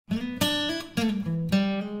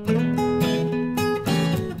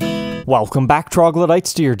Welcome back,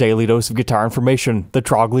 Troglodytes, to your daily dose of guitar information, the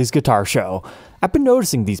Trogly's Guitar Show. I've been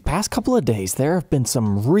noticing these past couple of days there have been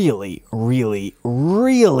some really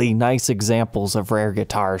nice examples of rare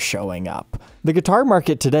guitars showing up. The guitar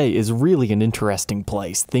market today is really an interesting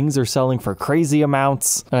place. Things are selling for crazy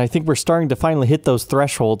amounts, and I think we're starting to finally hit those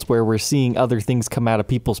thresholds where we're seeing other things come out of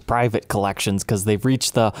people's private collections because they've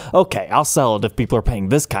reached the, okay, I'll sell it if people are paying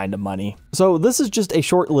this kind of money. So this is just a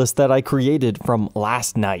short list that I created from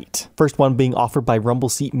last night. First one being offered by Rumble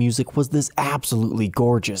Seat Music was this absolutely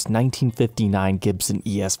gorgeous 1959 Gibson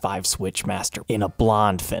ES-5 Switchmaster in a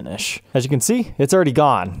blonde finish. As you can see, it's already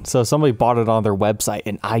gone, so somebody bought it on their website,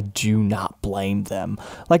 and I do not blame them.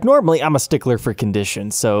 Like, normally I'm a stickler for condition,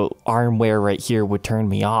 so arm wear right here would turn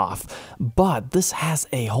me off, but this has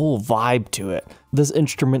a whole vibe to it. This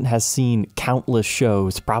instrument has seen countless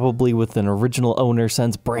shows, probably with an original owner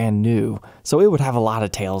since brand new, so it would have a lot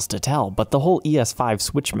of tales to tell, but the whole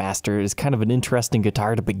ES-5 Switchmaster is kind of an interesting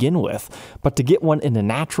guitar to begin with, but to get one in a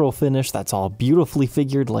natural finish that's all beautifully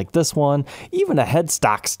figured like this one, even a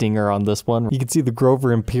headstock stinger on this one, you can see the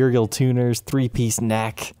Grover Imperial tuners, 3-piece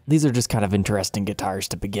neck. These are just kind of interesting guitars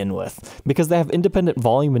to begin with, because they have independent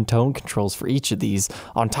volume and tone controls for each of these,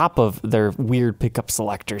 on top of their weird pickup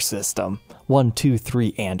selector system. 1, 2,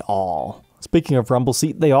 3, and all. Speaking of Rumble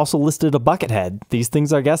Seat, they also listed a Buckethead. These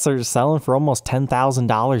things, I guess, are selling for almost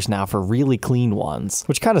 $10,000 now for really clean ones,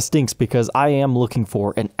 which kind of stinks because I am looking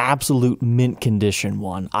for an absolute mint condition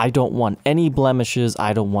one. I don't want any blemishes.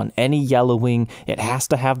 I don't want any yellowing. It has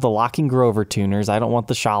to have the locking Grover tuners. I don't want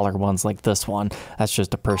the Schaller ones like this one. That's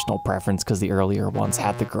just a personal preference because the earlier ones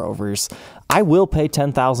had the Grovers. I will pay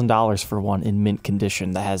 $10,000 for one in mint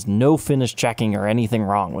condition that has no finish checking or anything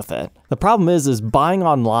wrong with it. The problem is buying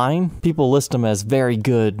online, people list them as very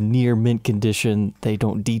good, near mint condition. They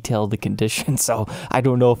don't detail the condition, so I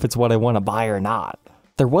don't know if it's what I want to buy or not.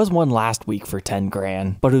 There was one last week for 10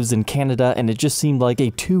 grand, but it was in Canada and it just seemed like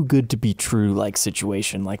a too good to be true like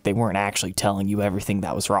situation, like they weren't actually telling you everything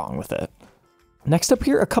that was wrong with it. Next up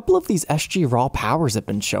here, a couple of these SG Raw Powers have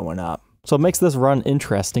been showing up. So it makes this run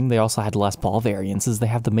interesting. They also had Les Paul variances. They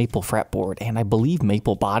have the maple fretboard and I believe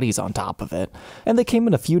maple bodies on top of it. And they came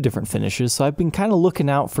in a few different finishes, so I've been kind of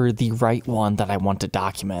looking out for the right one that I want to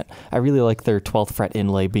document. I really like their 12th fret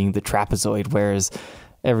inlay being the trapezoid, whereas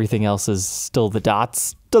everything else is still the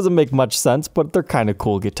dots. Doesn't make much sense, but they're kind of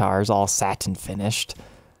cool guitars, all satin finished.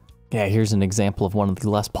 Yeah, here's an example of one of the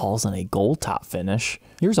Les Pauls in a gold top finish.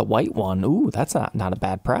 Here's a white one. Ooh, that's not a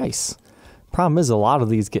bad price. Problem is, a lot of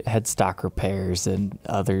these get headstock repairs and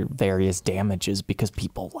other various damages because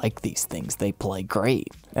people like these things. They play great,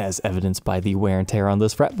 as evidenced by the wear and tear on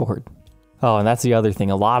this fretboard. Oh, and that's the other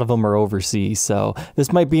thing. A lot of them are overseas, so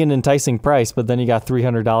this might be an enticing price, but then you got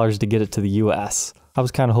 $300 to get it to the US. I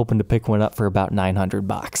was kind of hoping to pick one up for about 900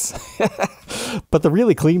 bucks. But the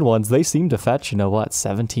really clean ones, they seem to fetch, you know what,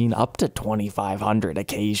 17 up to 2,500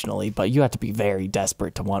 occasionally, but you have to be very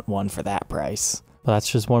desperate to want one for that price. Well,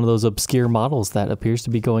 that's just one of those obscure models that appears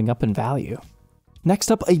to be going up in value.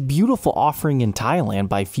 Next up, a beautiful offering in Thailand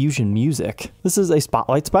by Fusion Music. This is a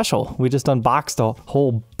Spotlight Special. We just unboxed a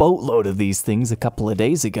whole boatload of these things a couple of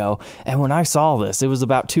days ago, and when I saw this, it was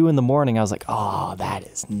about 2 in the morning, I was like, oh, that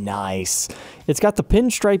is nice. It's got the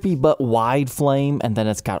pinstripey but wide flame, and then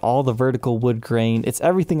it's got all the vertical wood grain. It's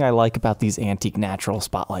everything I like about these antique natural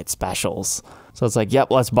Spotlight Specials. So it's like,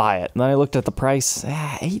 yep, let's buy it. And then I looked at the price,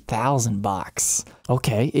 8,000 bucks.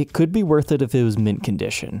 Okay, it could be worth it if it was mint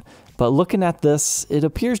condition. But looking at this, it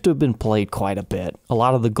appears to have been played quite a bit. A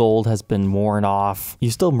lot of the gold has been worn off. You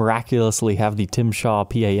still miraculously have the Tim Shaw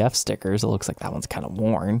PAF stickers. It looks like that one's kind of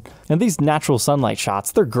worn. And these natural sunlight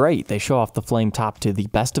shots, they're great. They show off the flame top to the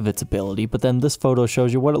best of its ability, but then this photo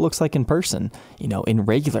shows you what it looks like in person, you know, in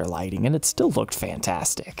regular lighting, and it still looked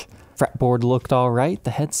fantastic. Fretboard looked alright, the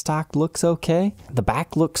headstock looks okay, the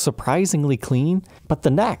back looks surprisingly clean, but the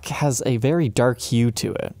neck has a very dark hue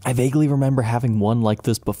to it. I vaguely remember having one like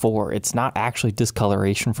this before. It's not actually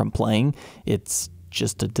discoloration from playing, it's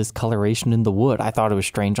just a discoloration in the wood. I thought it was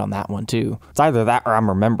strange on that one too. It's either that or I'm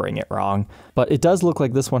remembering it wrong, but it does look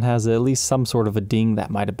like this one has at least some sort of a ding that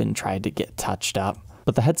might have been tried to get touched up.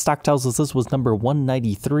 But the headstock tells us this was number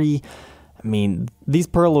 193. I mean, these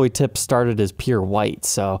pearloid tips started as pure white,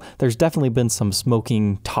 so there's definitely been some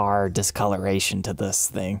smoking tar discoloration to this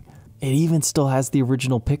thing. It even still has the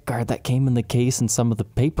original pickguard that came in the case and some of the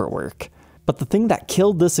paperwork. But the thing that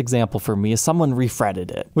killed this example for me is someone refretted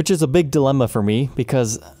it, which is a big dilemma for me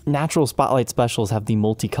because natural Spotlight Specials have the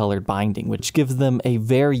multicolored binding, which gives them a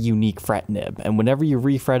very unique fret nib. And whenever you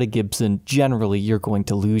refret a Gibson, generally you're going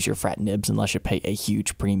to lose your fret nibs unless you pay a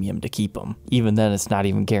huge premium to keep them. Even then, it's not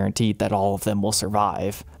even guaranteed that all of them will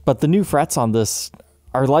survive. But the new frets on this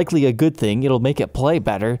are likely a good thing. It'll make it play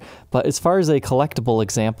better, but as far as a collectible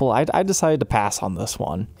example, I decided to pass on this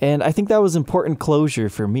one. And I think that was important closure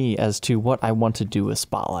for me as to what I want to do with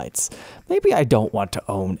Spotlights. Maybe I don't want to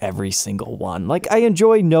own every single one. Like, I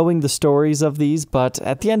enjoy knowing the stories of these, but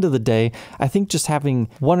at the end of the day, I think just having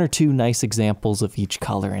one or two nice examples of each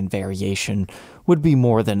color and variation would be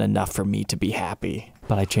more than enough for me to be happy.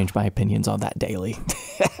 But I change my opinions on that daily.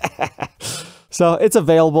 So it's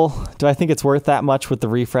available. Do I think it's worth that much with the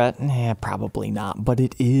refret? Probably not, but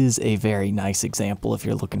it is a very nice example if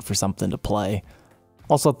you're looking for something to play.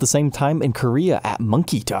 Also at the same time in Korea at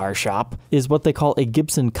Monkey Guitar Shop is what they call a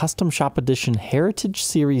Gibson Custom Shop Edition Heritage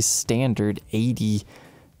Series Standard 80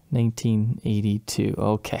 1982.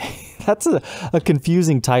 Okay, that's a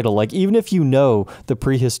confusing title. Like, even if you know the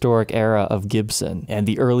prehistoric era of Gibson and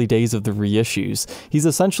the early days of the reissues, he's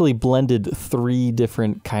essentially blended three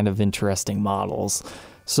different kind of interesting models.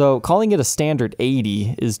 So calling it a standard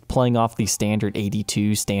 80 is playing off the standard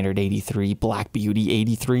 82, standard 83, Black Beauty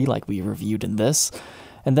 83 like we reviewed in this.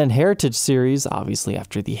 And then Heritage Series, obviously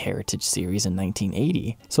after the Heritage Series in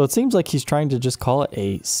 1980. So it seems like he's trying to just call it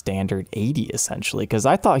a standard 80 essentially, because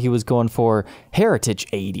I thought he was going for Heritage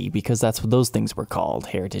 80 because that's what those things were called,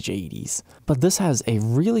 Heritage 80s. But this has a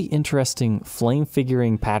really interesting flame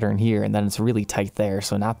figuring pattern here, and then it's really tight there,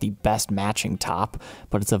 so not the best matching top,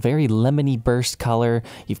 but it's a very lemony burst color.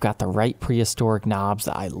 You've got the right prehistoric knobs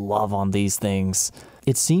that I love on these things.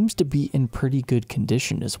 It seems to be in pretty good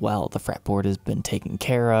condition as well. The fretboard has been taken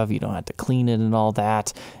care of. You don't have to clean it and all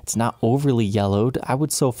that. It's not overly yellowed. I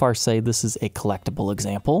would so far say this is a collectible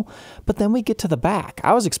example. But then we get to the back.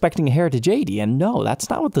 I was expecting a Heritage 80, and no, that's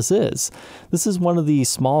not what this is. This is one of the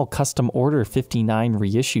small custom order 59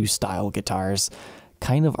 reissue style guitars,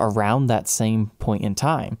 kind of around that same point in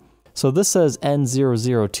time. So this says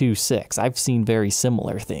N0026. I've seen very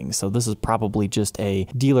similar things, so this is probably just a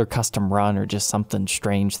dealer custom run or just something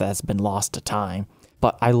strange that's been lost to time.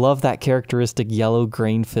 But I love that characteristic yellow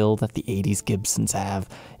grain fill that the 80s Gibsons have.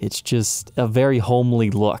 It's just a very homely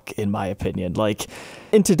look, in my opinion. Like,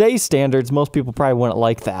 in today's standards, most people probably wouldn't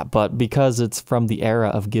like that, but because it's from the era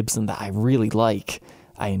of Gibson that I really like,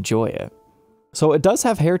 I enjoy it. So it does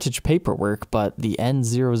have heritage paperwork, but the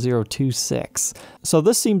N0026. So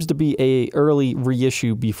this seems to be a early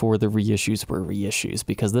reissue before the reissues were reissues,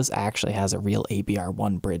 because this actually has a real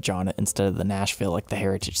ABR1 bridge on it instead of the Nashville like the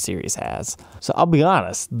Heritage Series has. So I'll be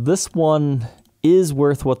honest, this one is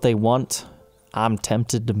worth what they want. I'm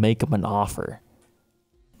tempted to make them an offer.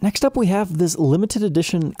 Next up, we have this limited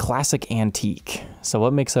edition classic antique. So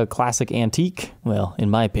what makes a classic antique? Well, in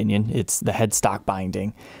my opinion, it's the headstock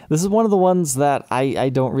binding. This is one of the ones that I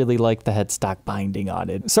don't really like the headstock binding on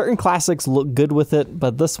it. Certain classics look good with it,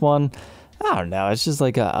 but this one, I don't know, it's just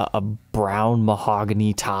like a brown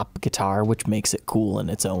mahogany top guitar, which makes it cool in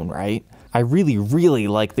its own right. I really, really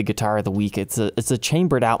like the Guitar of the Week. It's a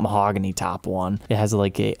chambered out mahogany top one. It has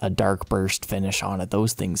like a dark burst finish on it.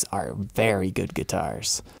 Those things are very good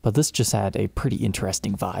guitars. But this just had a pretty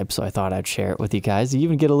interesting vibe, so I thought I'd share it with you guys. You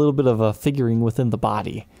even get a little bit of a figuring within the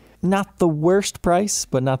body. Not the worst price,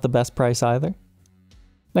 but not the best price either.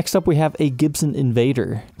 Next up, we have a Gibson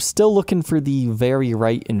Invader. Still looking for the very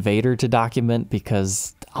right Invader to document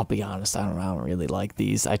because, I'll be honest, I don't really like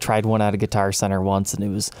these. I tried one at a Guitar Center once and it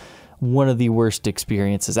was one of the worst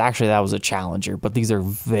experiences. Actually, that was a Challenger, but these are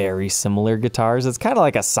very similar guitars. It's kind of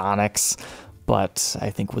like a Sonics, but I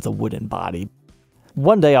think with a wooden body.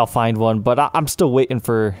 One day I'll find one, but I'm still waiting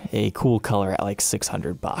for a cool color at like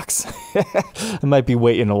 $600. I might be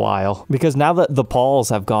waiting a while because now that the Pauls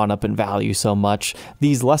have gone up in value so much,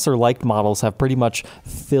 these lesser liked models have pretty much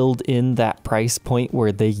filled in that price point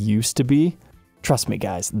where they used to be. Trust me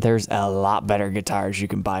guys, there's a lot better guitars you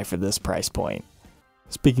can buy for this price point.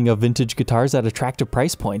 Speaking of vintage guitars at attractive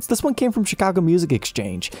price points, this one came from Chicago Music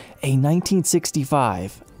Exchange, a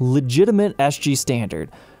 1965 legitimate SG Standard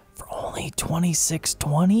for only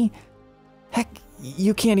 $26.20. Heck,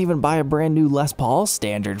 you can't even buy a brand new Les Paul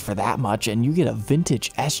Standard for that much, and you get a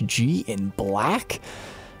vintage SG in black?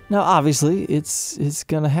 Now, obviously, it's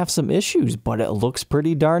gonna have some issues, but it looks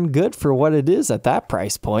pretty darn good for what it is at that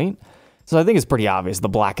price point. So I think it's pretty obvious the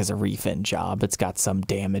black is a refin job. It's got some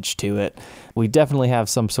damage to it. We definitely have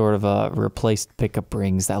some sort of replaced pickup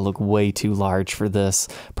rings that look way too large for this.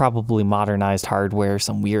 Probably modernized hardware,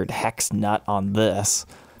 some weird hex nut on this.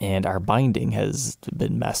 and our binding has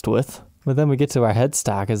been messed with. But then we get to our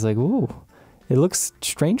headstock, it's like, ooh, it looks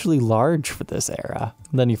strangely large for this era.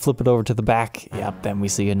 And then you flip it over to the back, yep, then we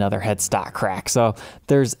see another headstock crack. So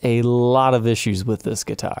there's a lot of issues with this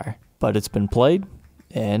guitar, but it's been played,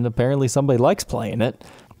 and apparently somebody likes playing it.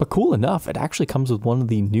 But cool enough, it actually comes with one of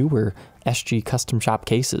the newer SG custom shop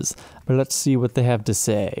cases. But let's see what they have to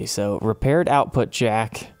say. So repaired output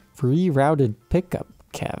jack, rerouted pickup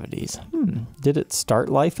cavities. Did it start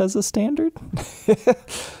life as a standard?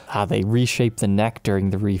 They reshaped the neck during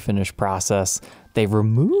the refinish process. They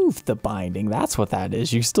removed the binding. That's what that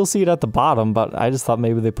is. You still see it at the bottom, but I just thought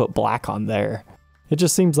maybe they put black on there. It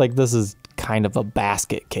just seems like this is kind of a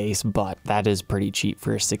basket case, but that is pretty cheap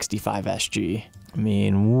for a 65 SG. I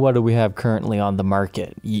mean, what do we have currently on the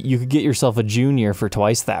market? You could get yourself a junior for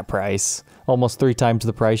twice that price. Almost 3 times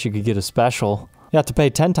the price you could get a special. You have to pay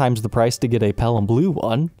 10 times the price to get a Pelham Blue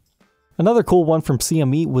one. Another cool one from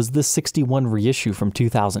CME was this 61 reissue from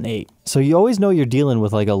 2008. So you always know you're dealing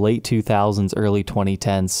with like a late 2000s, early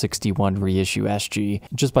 2010s 61 reissue SG.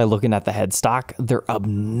 Just by looking at the headstock, they're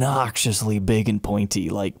obnoxiously big and pointy,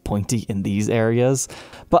 like pointy in these areas.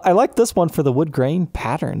 But I like this one for the wood grain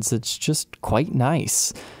patterns. It's just quite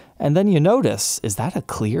nice. And then you notice, is that a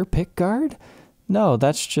clear pick guard? No,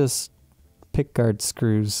 that's just pick guard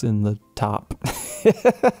screws in the top.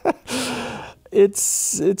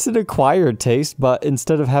 It's an acquired taste, but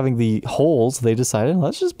instead of having the holes, they decided,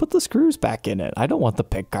 let's just put the screws back in it. I don't want the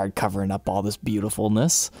pick guard covering up all this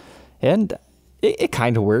beautifulness. And it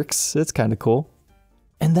kind of works. It's kind of cool.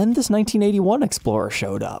 And then this 1981 Explorer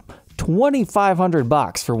showed up.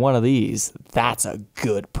 $2,500 for one of these. That's a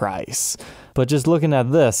good price. But just looking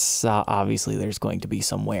at this, obviously there's going to be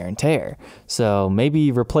some wear and tear. So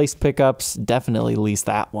maybe replaced pickups, definitely at least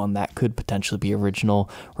that one. That could potentially be original.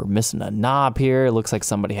 We're missing a knob here. It looks like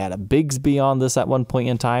somebody had a Bigsby on this at one point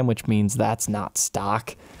in time, which means that's not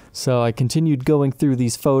stock. So I continued going through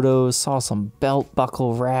these photos, saw some belt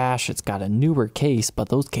buckle rash. It's got a newer case, but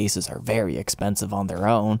those cases are very expensive on their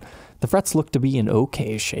own. The frets look to be in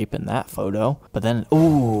okay shape in that photo. But then,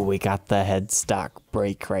 ooh, we got the headstock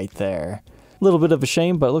break right there. A little bit of a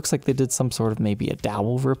shame, but it looks like they did some sort of maybe a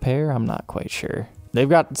dowel repair. I'm not quite sure. They've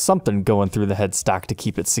got something going through the headstock to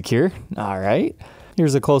keep it secure. All right.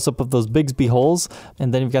 Here's a close-up of those Bigsby holes,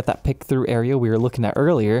 and then you've got that pick-through area we were looking at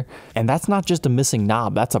earlier, and that's not just a missing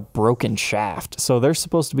knob, that's a broken shaft. So there's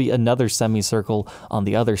supposed to be another semicircle on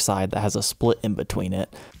the other side that has a split in between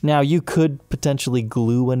it. Now, you could potentially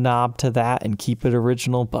glue a knob to that and keep it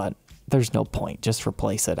original, but there's no point. Just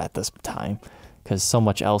replace it at this time, because so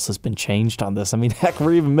much else has been changed on this. I mean, heck,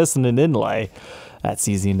 we're even missing an inlay. That's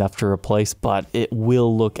easy enough to replace, but it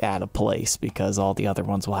will look out of place because all the other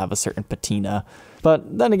ones will have a certain patina.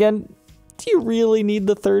 But then again, do you really need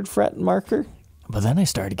the 3rd fret marker? But then I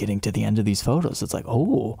started getting to the end of these photos. It's like,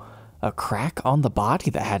 oh, a crack on the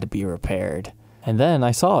body that had to be repaired. And then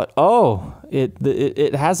I saw it. Oh,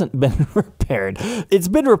 it hasn't been repaired. It's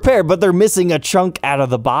been repaired, but they're missing a chunk out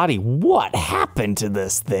of the body. What happened to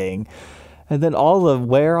this thing? And then all the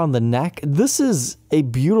wear on the neck. This is a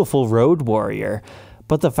beautiful Road Warrior,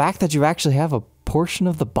 but the fact that you actually have a portion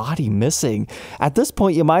of the body missing, at this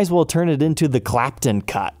point you might as well turn it into the Clapton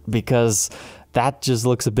cut, because that just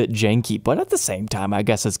looks a bit janky, but at the same time I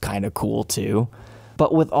guess it's kind of cool too.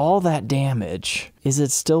 But with all that damage, is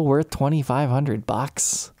it still worth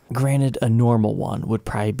 $2,500? Granted, a normal one would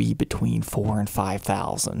probably be between $4,000 and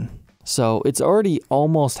 $5,000. So it's already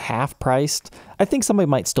almost half priced. I think somebody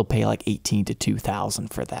might still pay like $18,000 to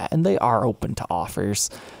 $2,000 for that, and they are open to offers.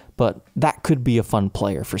 But that could be a fun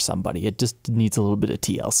player for somebody. It just needs a little bit of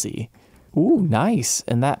TLC. Ooh, nice.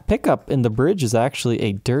 And that pickup in the bridge is actually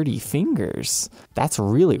a Dirty Fingers. That's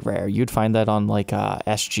really rare. You'd find that on like a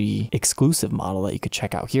SG exclusive model that you could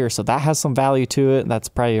check out here. So that has some value to it. That's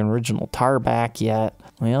probably an original tar back yet.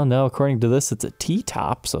 Well, no, according to this, it's a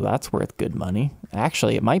T-top, so that's worth good money.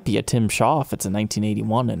 Actually, it might be a Tim Shaw if it's a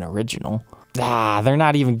 1981 and original. They're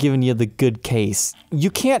not even giving you the good case.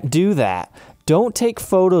 You can't do that. Don't take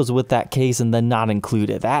photos with that case and then not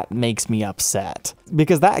include it. That makes me upset,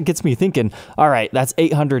 because that gets me thinking, all right, that's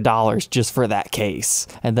 $800 just for that case.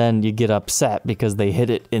 And then you get upset because they hit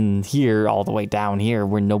it in here all the way down here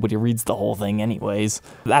where nobody reads the whole thing anyways.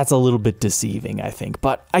 That's a little bit deceiving, I think,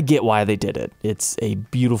 but I get why they did it. It's a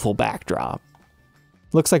beautiful backdrop.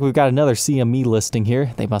 Looks like we've got another CME listing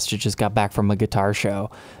here. They must have just got back from a guitar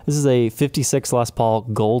show. This is a 56 Les Paul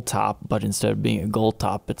gold top, but instead of being a gold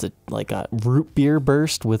top, it's like a root beer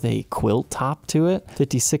burst with a quilt top to it.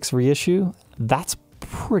 56 reissue. That's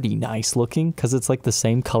pretty nice looking because it's like the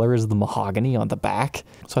same color as the mahogany on the back.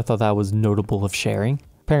 So I thought that was notable of sharing.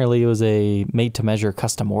 Apparently it was a made-to-measure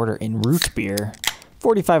custom order in root beer.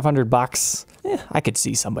 4,500 bucks. I could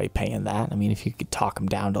see somebody paying that. I mean, if you could talk them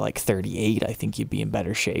down to like 38, I think you'd be in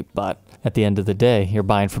better shape. But at the end of the day, you're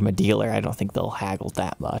buying from a dealer. I don't think they'll haggle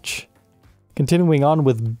that much. Continuing on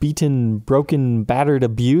with beaten, broken, battered,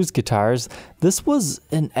 abused guitars, this was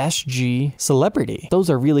an SG Celebrity. Those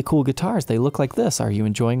are really cool guitars. They look like this. Are you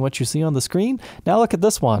enjoying what you see on the screen? Now look at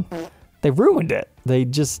this one. They ruined it. They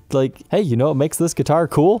just like, hey, you know what makes this guitar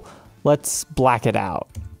cool? Let's black it out.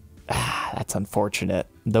 That's unfortunate.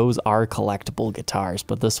 Those are collectible guitars,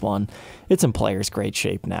 but this one, it's in player's grade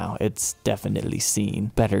shape now. It's definitely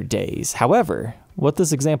seen better days. However, what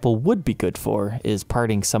this example would be good for is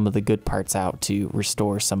parting some of the good parts out to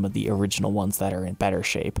restore some of the original ones that are in better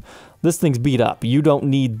shape. This thing's beat up. You don't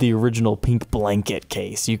need the original pink blanket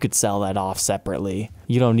case. You could sell that off separately.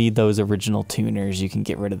 You don't need those original tuners. You can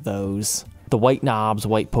get rid of those. The white knobs,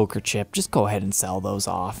 white poker chip, just go ahead and sell those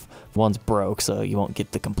off. One's broke, so you won't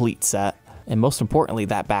get the complete set. And most importantly,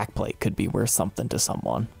 that backplate could be worth something to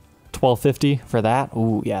someone. $12.50 for that?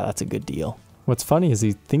 Ooh, yeah, that's a good deal. What's funny is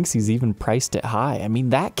he thinks he's even priced it high. I mean,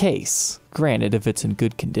 that case, granted, if it's in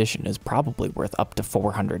good condition, is probably worth up to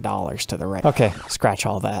 $400 to the right. Okay, scratch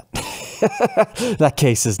all that. That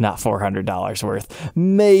case is not $400 worth.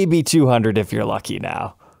 Maybe $200 if you're lucky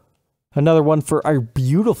now. Another one for our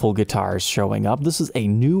beautiful guitars showing up. This is a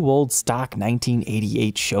new old stock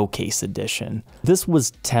 1988 Showcase Edition. This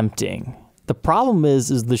was tempting. The problem is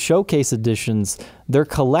the Showcase Editions, they're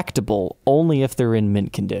collectible only if they're in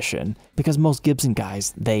mint condition, because most Gibson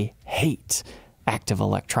guys, they hate active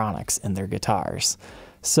electronics in their guitars.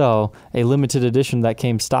 So a limited edition that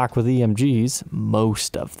came stock with EMGs,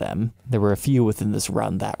 most of them, there were a few within this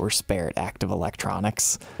run that were spared active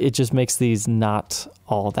electronics. It just makes these not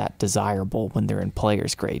all that desirable when they're in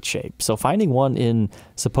player's grade shape. So finding one in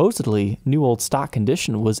supposedly new old stock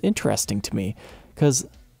condition was interesting to me, because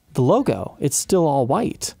the logo, it's still all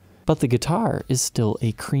white, but the guitar is still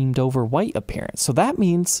a creamed over white appearance. So that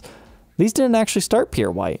means these didn't actually start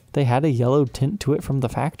pure white. They had a yellow tint to it from the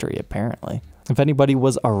factory, apparently. If anybody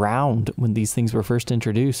was around when these things were first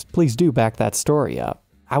introduced, please do back that story up.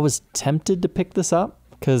 I was tempted to pick this up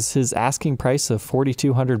because his asking price of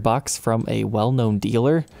 4,200 bucks from a well-known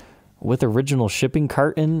dealer with original shipping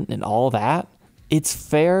carton and all that, it's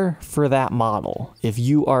fair for that model if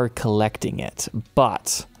you are collecting it.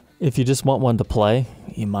 But if you just want one to play,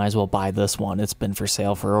 you might as well buy this one. It's been for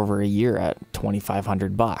sale for over a year at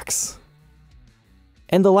 2,500 bucks.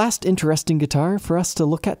 And the last interesting guitar for us to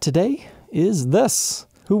look at today is this.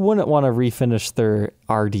 Who wouldn't want to refinish their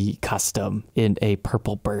RD Custom in a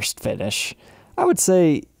purple burst finish? I would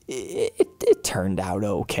say it turned out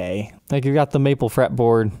okay. Like, you got the maple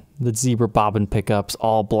fretboard, the zebra bobbin pickups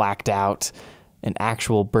all blacked out, an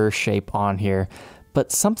actual burst shape on here.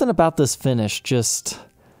 But something about this finish just,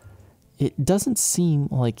 it doesn't seem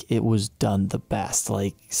like it was done the best.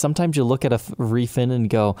 Like, sometimes you look at a refin and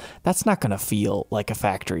go, that's not going to feel like a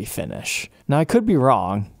factory finish. Now, I could be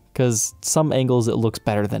wrong, because some angles it looks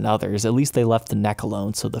better than others. At least they left the neck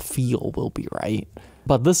alone, so the feel will be right.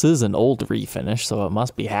 But this is an old refinish, so it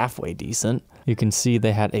must be halfway decent. You can see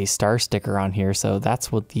they had a star sticker on here, so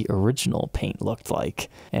that's what the original paint looked like.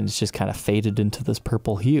 And it's just kind of faded into this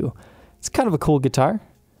purple hue. It's kind of a cool guitar.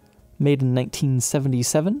 Made in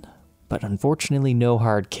 1977, but unfortunately no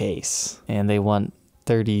hard case. And they want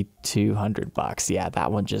 3,200 bucks. Yeah,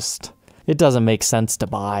 that one just, it doesn't make sense to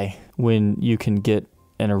buy when you can get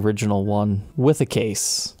an original one with a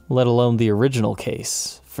case, let alone the original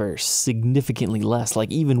case, for significantly less.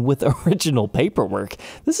 Like, even with original paperwork,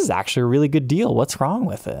 this is actually a really good deal. What's wrong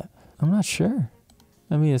with it? I'm not sure.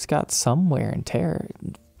 I mean, it's got some wear and tear.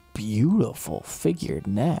 Beautiful figured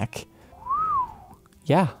neck.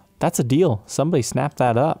 Yeah, that's a deal. Somebody snapped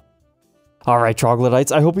that up. All right,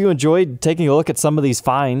 troglodytes, I hope you enjoyed taking a look at some of these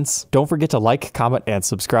finds. Don't forget to like, comment, and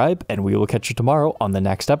subscribe, and we will catch you tomorrow on the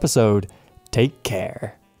next episode. Take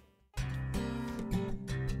care.